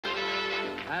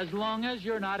As long as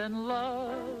you're not in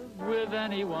love with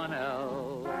anyone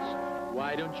else,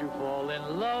 why don't you fall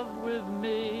in love with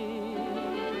me?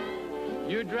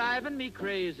 You're driving me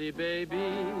crazy,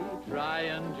 baby,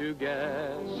 trying to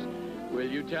guess. Will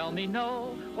you tell me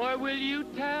no, or will you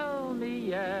tell me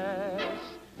yes?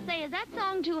 Say, is that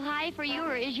song too high for you,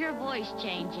 or is your voice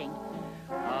changing?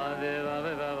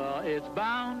 It's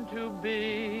bound to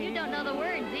be. You don't know the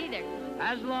words either.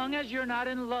 As long as you're not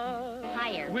in love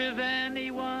Higher. with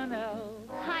anyone else,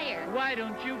 Higher. why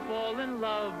don't you fall in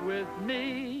love with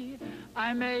me?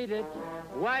 I made it.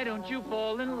 Why don't you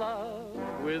fall in love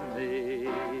with me?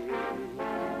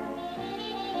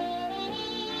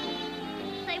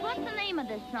 Say, what's the name of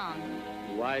this song?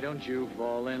 Why don't you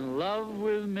fall in love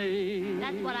with me?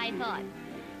 That's what I thought.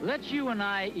 Let's you and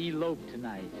I elope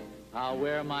tonight. I'll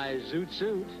wear my zoot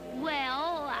suit.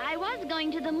 Well, I was going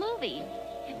to the movies.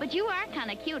 But you are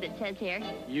kind of cute, it says here.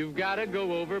 You've got to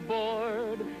go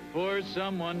overboard for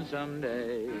someone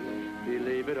someday.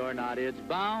 Believe it or not, it's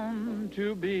bound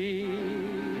to be.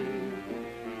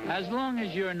 As long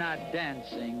as you're not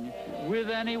dancing with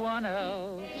anyone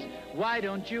else, why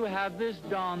don't you have this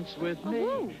dance with me?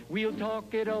 Ooh. We'll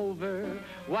talk it over.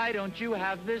 Why don't you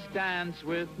have this dance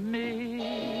with me?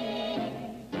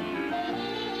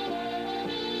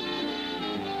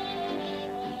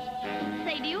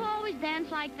 Say, do you always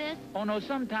dance like this? Oh, no,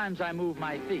 sometimes I move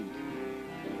my feet.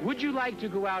 Would you like to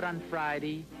go out on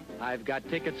Friday? I've got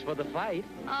tickets for the fight.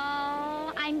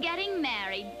 Oh, I'm getting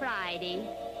married Friday.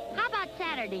 How about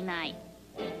Saturday night?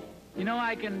 You know,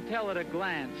 I can tell at a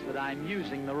glance that I'm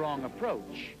using the wrong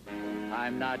approach.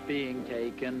 I'm not being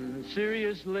taken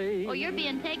seriously. Oh, you're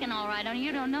being taken all right, only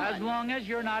you don't know As it. long as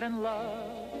you're not in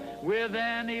love with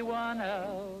anyone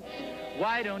else,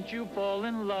 why don't you fall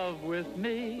in love with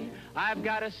me? I've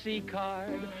got a C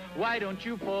card. Why don't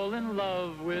you fall in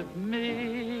love with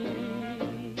me?